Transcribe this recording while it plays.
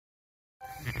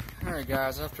Alright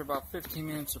guys, after about 15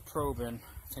 minutes of probing,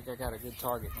 I think I got a good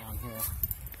target down here.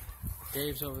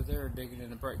 Dave's over there digging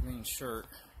in a bright green shirt.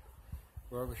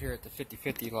 We're over here at the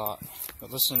 50-50 lot.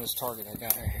 But listen to this target I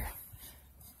got right here.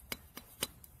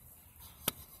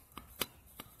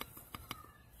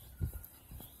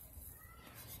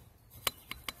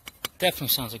 Definitely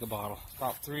sounds like a bottle.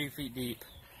 About 3 feet deep.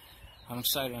 I'm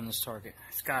excited on this target.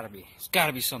 It's gotta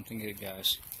be something good,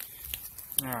 guys.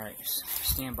 Alright,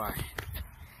 stand by.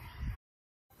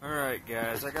 Alright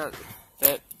guys, I got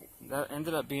that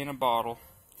ended up being a bottle.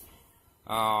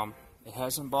 It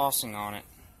has embossing on it.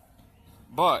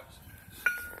 But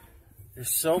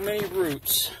there's so many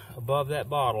roots above that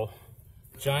bottle.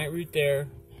 Giant root there.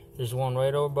 There's one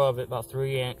right over above it, about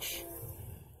 3 inch.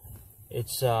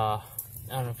 It's I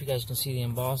don't know if you guys can see the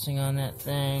embossing on that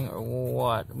thing or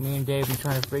what. Me and Dave have been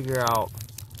trying to figure out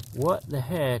what the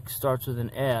heck starts with an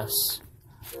S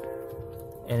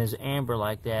and is amber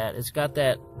like that. It's got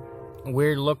that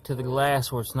weird look to the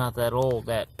glass where it's not that old,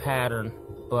 that pattern,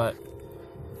 but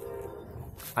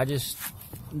I just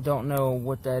don't know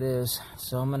what that is,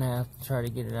 so I'm gonna have to try to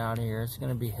get it out of here. It's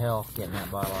gonna be hell getting that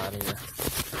bottle out of here,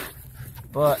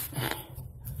 but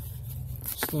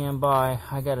stand by.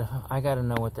 I gotta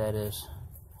know what that is.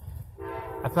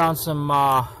 I found some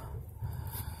lime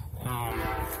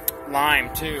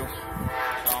too,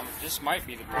 so this might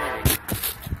be the point.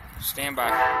 Stand by.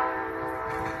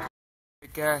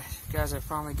 Guys, I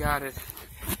finally got it.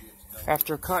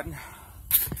 After cutting,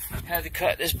 had to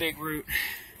cut this big root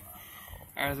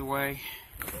out of the way.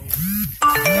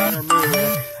 Gotta remove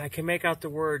it. I can make out the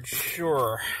word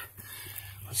sure.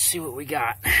 Let's see what we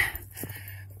got.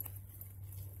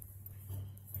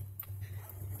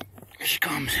 Here she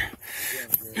comes.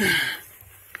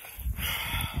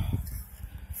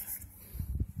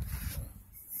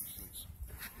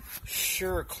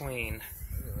 Sure clean.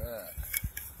 Look at that.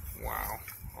 Wow.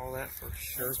 All that for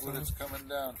sure. That's what it's coming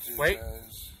down to, Wait.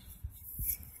 guys.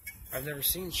 I've never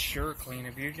seen sure clean.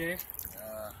 Have you, Dave?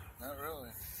 Not really.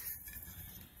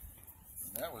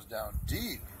 And that was down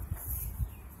deep.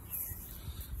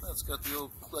 That's got the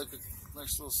old, like a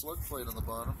nice little slug plate on the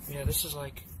bottom. Yeah, this is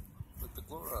like the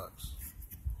Clorox.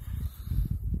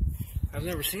 I've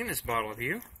never seen this bottle. Have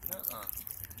you?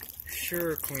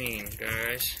 Sure clean,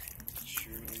 guys.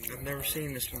 I've never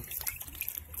seen this one.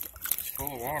 It's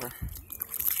full of water.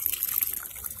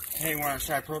 Hey,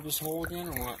 should I probe this hole again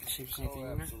or what? See if there's anything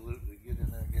in there? Absolutely. Get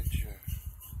in there and get your...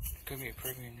 Could be a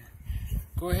probe in there.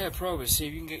 Go ahead, probe it. See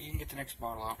if you can get the next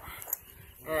bottle out.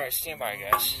 All right, stand by,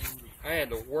 guys. I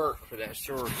had to work for that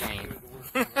sure clean.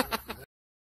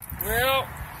 Well,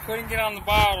 couldn't get on the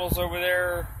bottles over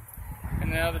there in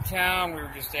the other town we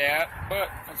were just at, but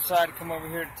I decided to come over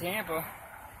here to Tampa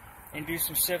and do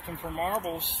some sifting for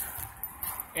marbles,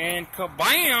 and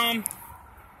kabam!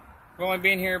 I've only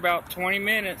been here about 20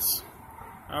 minutes.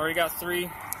 I already got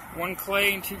 1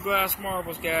 clay and 2 glass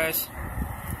marbles, guys.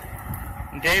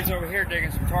 And Dave's over here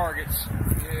digging some targets.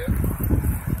 Yeah.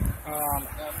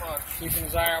 Not much. Keeping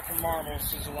his eye out for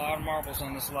marbles. There's a lot of marbles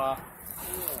on this lot.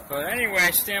 Yeah. But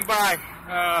anyway, stand by.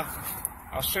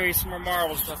 I'll show you some more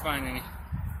marbles if I find any.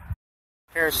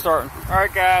 Here it's starting.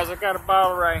 Alright guys, I got a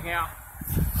bottle right here.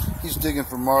 He's digging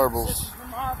for marbles. This is for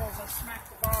marbles. I smacked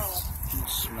the bottle. You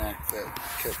smacked that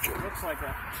ketchup. It looks like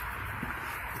a...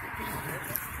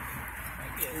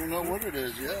 You don't know what it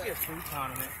is yet. Maybe a fruit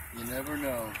on it. You never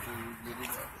know until you get it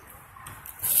up.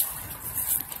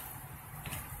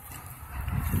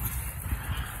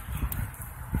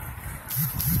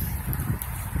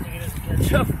 I think it is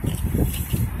ketchup.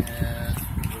 Yeah,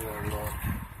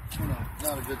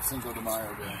 not a good Cinco de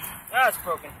Mayo day. Ah, it's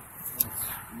broken. It's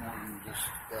more than just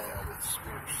bad, it's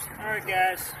worse. Alright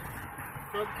guys,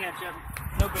 broke ketchup,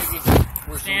 no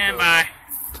biggie. Stand by.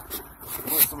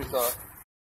 Worse than we thought.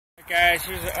 Alright guys,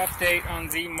 here's an update on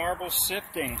the marble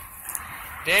sifting.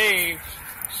 Dave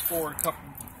scored a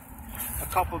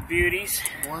couple beauties.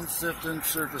 One sifting,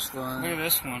 surface fine. Look at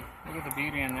this one. Look at the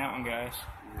beauty on that one, guys.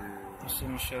 Yeah. Let's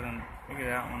let me show them. Look at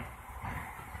that one.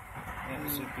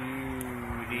 That's a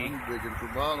beauty. I'm digging for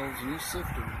bottles and he's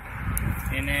sifting.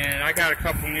 And then I got a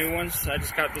couple new ones. I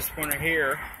just got this one right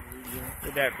here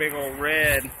with that big old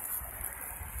red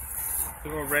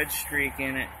streak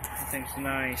in it. I think it's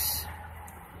nice.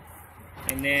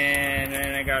 And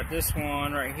then I got this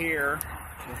one right here,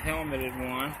 the helmeted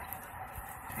one.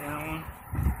 That one.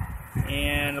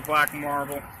 And the black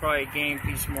marble, probably a game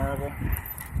piece marble.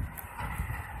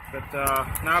 But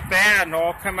not bad, and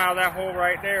all come out of that hole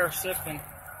right there, sifting.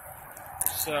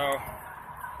 So,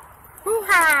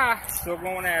 hoo-ha! Still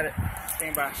going at it.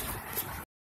 Stand by.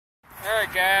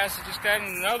 Alright guys, I just got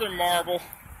another marble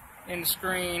in the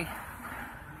screen.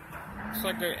 It's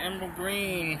like an emerald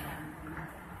green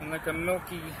and like a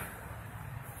milky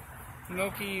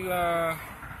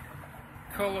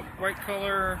color, white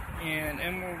color and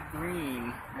emerald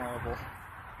green marble.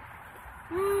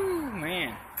 Woo,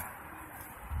 man.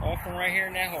 All from right here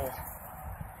in that hole.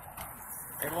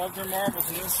 They love their marbles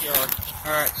in this yard.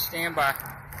 Alright, stand by.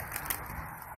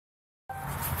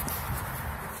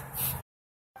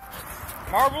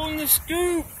 Marble in the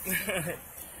scoop! Look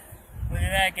at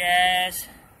that, guys.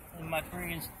 With my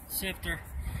freaking sifter.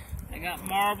 I got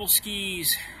marble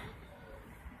skis.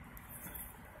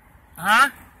 Huh?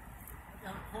 I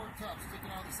got a cork top sticking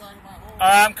out the side of my hole.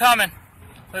 I'm coming.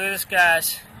 Look at this,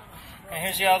 guys. And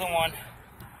here's the other one.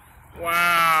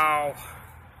 Wow.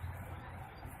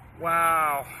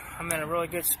 Wow. I'm in a really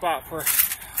good spot for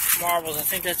marbles. I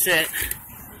think that's it.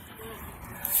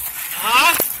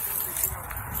 Huh?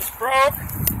 Just broke?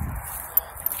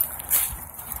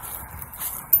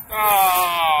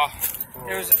 Oh.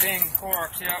 There was a dang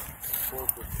cork. Yep.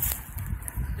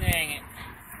 Dang it.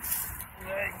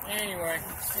 Anyway,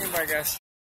 anyway, guys.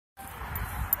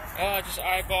 Oh, I just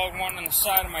eyeballed one on the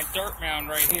side of my dirt mound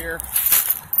right here.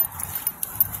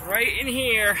 Right in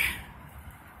here.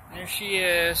 There she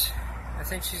is. I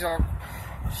think she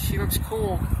looks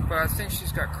cool, but I think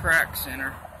she's got cracks in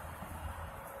her.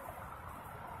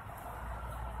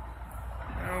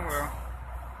 Oh well.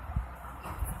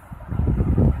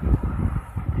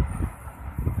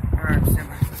 Alright, stand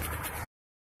by.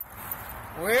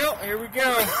 Well, here we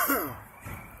go.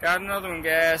 Got another one,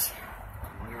 guys.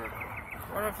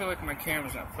 Why do I feel like my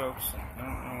camera's not focusing? I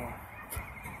don't know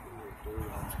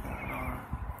what's going on.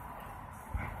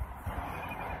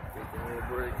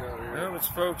 I hope it's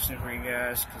focusing for you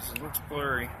guys, because it looks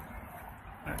blurry.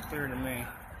 Not clear to me.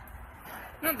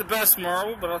 Not the best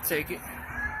marble, but I'll take it.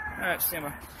 Alright, stand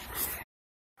by.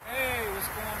 Hey, what's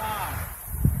going on?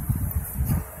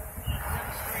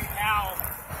 Demonstrate how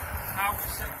we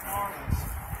set marbles.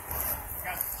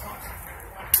 Got the chunks in here. We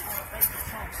want to break the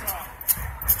chunks up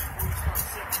before we start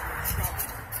sifting with the shovel.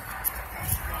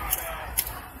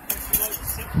 Once you load the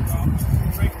sifter up,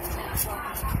 break the chunks up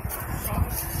with the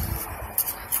shovel.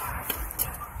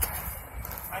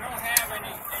 I don't have any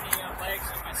legs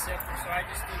on my sifter, so I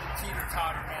just do the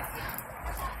teeter-totter method.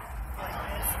 Like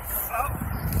this. Up.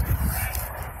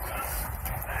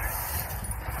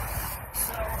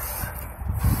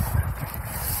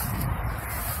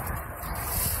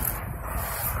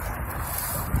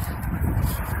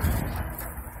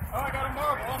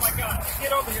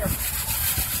 Get over here. I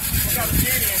got a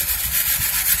beauty.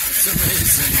 It's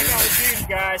amazing. I got a beauty,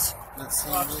 guys. That's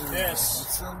watch unreal. this.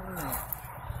 That's unreal.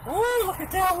 Ooh, look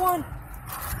at that one.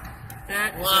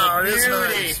 That is Wow, a it is beauty.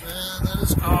 nice, man. That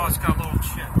is cool. Oh, it's got a little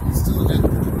chip. It's still good.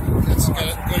 It's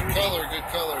got good color, good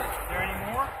color. Is there any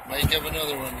more? Might have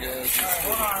another one, guys. Alright,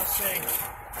 hold on, let's see.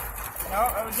 No,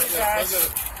 that was it, guys.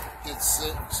 Get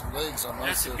some legs on my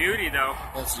That's a side. beauty, though.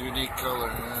 That's a unique color.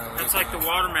 Yeah, That's like the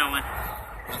watermelon.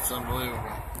 That's unbelievable.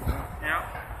 Yeah.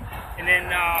 And then,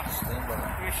 Stand by.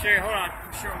 let me show you, hold on,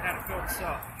 let me show you how to fill this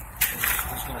up.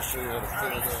 I'm just going to show you how to fill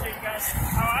Let it me show up. you guys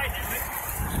how I do it.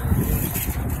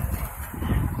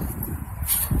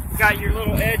 You got your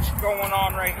little edge going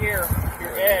on right here,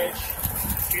 your edge.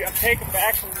 I'm taking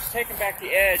back, so I'm just taking back the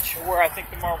edge where I think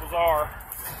the marbles are.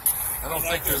 I don't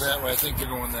think they're that way. I think they're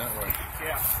going that way.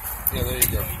 Yeah. Yeah, there you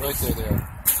go. Right there they are.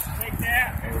 Take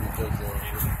that. There you go, there.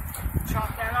 Chop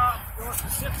that up, go with the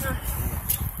sifter.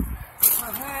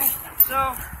 Okay,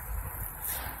 so.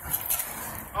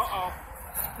 Uh-oh.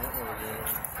 There we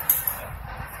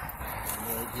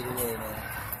go. Get away now.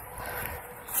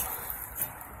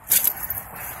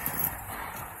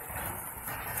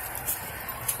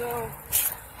 So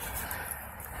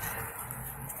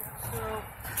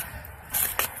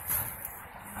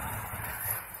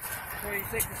you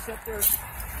take the sifter as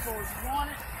full as you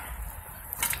want it.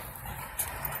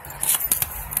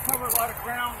 Cover a lot of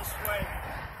ground this way.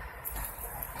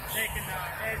 Taking the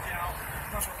edge out,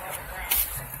 cover a lot of ground.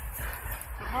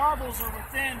 The marbles are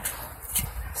within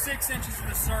 6 inches of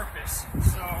the surface,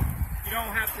 so you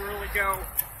don't have to really go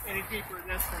any deeper than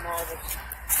this for marbles.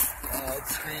 That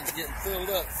screen's getting filled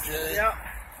up, Jay. Yep.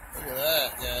 Look at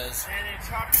that, guys. And then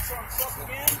chop the chunks up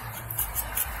again. Get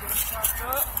them chopped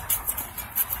up.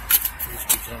 He's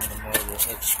becoming a marble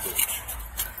expert.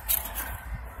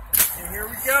 And here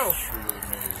we go. It's really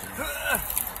amazing.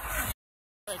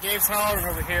 Gabe's hollering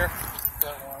over here.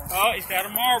 Got one. Oh, he's got a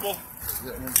marble.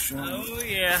 That one's showing. Oh,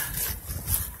 yeah.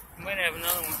 Might have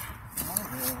another one.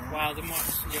 Wow, the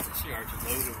marbles. You have to see ours are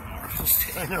loaded with marbles.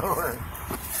 I know, right?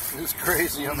 It's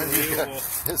crazy how many you got.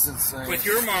 It's insane. With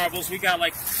your marbles, we got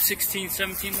like 16,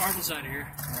 17 marbles out of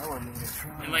here I wasn't even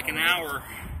trying. in like an hour.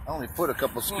 I only put a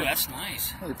couple. Oh, that's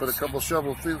nice. I only put a couple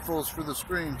shovelfuls for the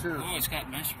screen too. Oh, it's got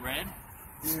nice red.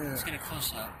 Yeah. Let's get a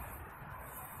close up.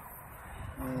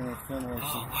 It's kind of like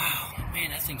Oh wow,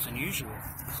 man, that thing's unusual.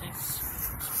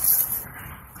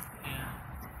 Yeah,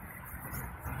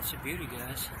 it's a beauty,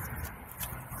 guys.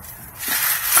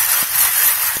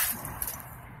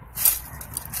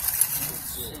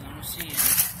 Let's see it.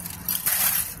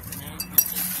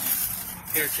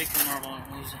 Here, take the marble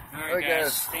and lose it. All right,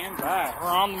 guys, stand by. We're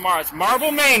on the It's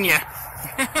Marble Mania.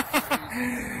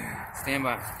 Stand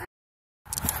by.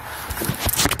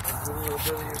 a little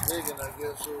bit of your digging, I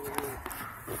guess, over here.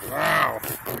 Wow.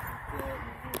 That's a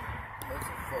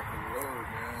fucking load,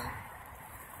 man.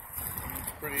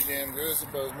 It's pretty damn good. It's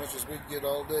about as much as we can get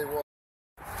all day.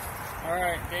 All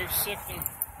right, Dave's sifting.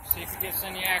 See if he gets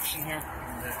any action here.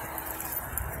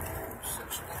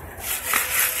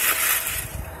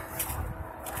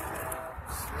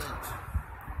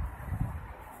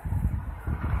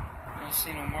 I don't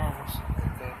see no marbles.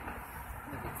 Okay.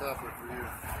 Maybe copper for you.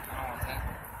 I don't want that.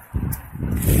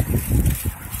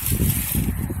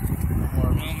 No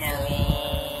No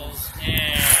marbles.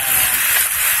 Yeah.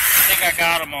 I think I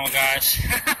got them all, guys.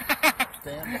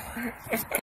 Stand.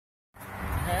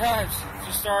 I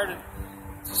just started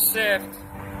to sift,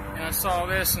 and I saw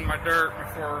this in my dirt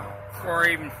before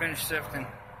I even finished sifting.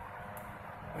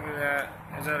 Look at that.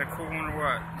 Is that a cool one or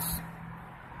what?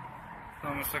 It's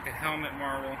almost like a helmet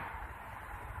marble.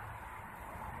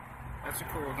 That's a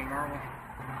cool looking marble.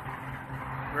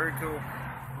 Very cool.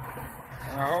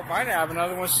 And I hope I have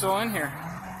another one still in here.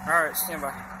 Alright, stand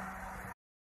by.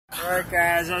 Alright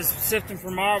guys, I was sifting for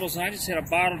marbles and I just hit a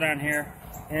bottle down here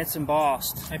and it's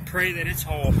embossed. I pray that it's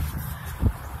whole.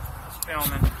 It's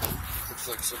filming. Looks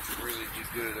like something really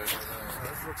good. I don't know.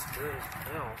 That looks good as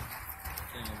hell.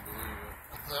 Can't even believe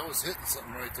it. I was hitting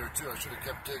something right there too. I should have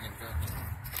kept digging.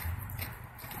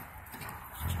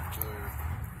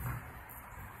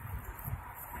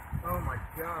 Oh my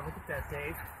god, look at that,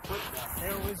 Dave. What the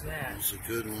hell is that? It's a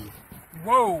good one.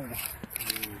 Whoa!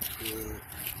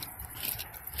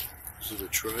 Is it a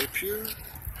tri-pure?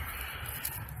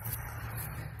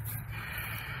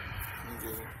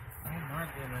 Oh my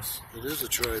goodness. It is a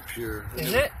tri-pure.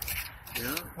 Is it?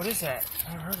 Yeah. What is that?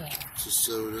 I never heard of that. It's a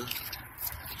soda.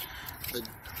 I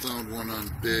found one on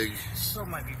Big. This still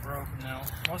might be broken now.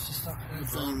 Most of the stuff I is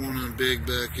found one on Big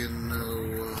back in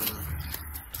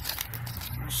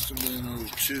must have been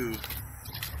 02.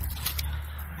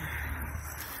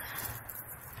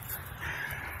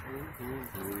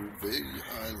 Big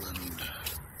Island.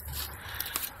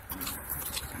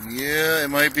 Yeah, it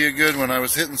might be a good one. I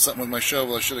was hitting something with my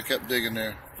shovel. I should have kept digging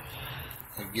there.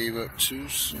 I gave up too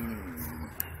soon.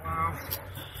 Wow.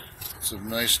 It's a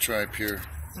nice tri-pure.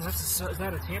 Is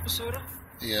that a Tampa soda?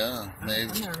 Yeah,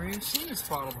 maybe. I've never even seen this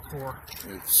bottle before.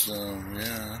 It's,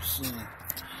 yeah, it's,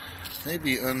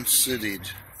 maybe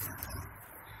uncitied.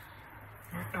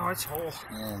 Oh, it's whole.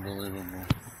 Unbelievable.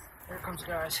 Here it comes,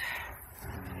 guys.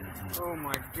 Oh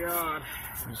my god.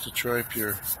 It's a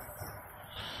tri-pure.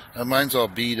 Mine's all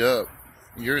beat up.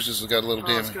 Yours has got a little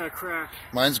It's damage. got a crack.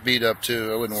 Mine's beat up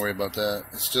too. I wouldn't worry about that.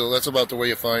 It's still, that's about the way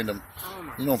you find them. Oh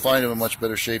my You don't find them in much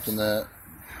better shape than that.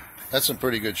 That's in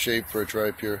pretty good shape for a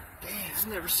tri-pure. Damn, I've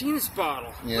never seen this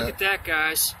bottle. Yeah. Look at that,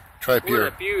 guys. Tri-pure.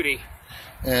 What a beauty.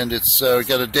 And it's got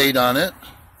a date on it.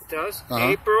 It does? Uh-huh.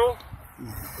 April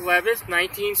 11th,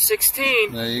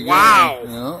 1916. There you go. Wow.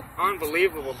 Yeah.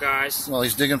 Unbelievable, guys. Well,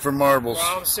 he's digging for marbles.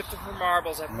 While I'm sifting for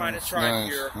marbles, I find a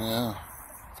tri-pure. Nice. Yeah.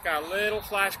 It's got a little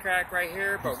flash crack right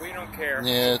here, but we don't care.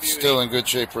 Yeah, it's still in good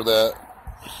shape for that.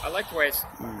 I like the way it's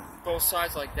both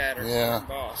sides like that are Yeah.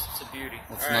 embossed. It's a beauty.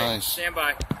 That's All right, nice. stand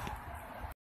by.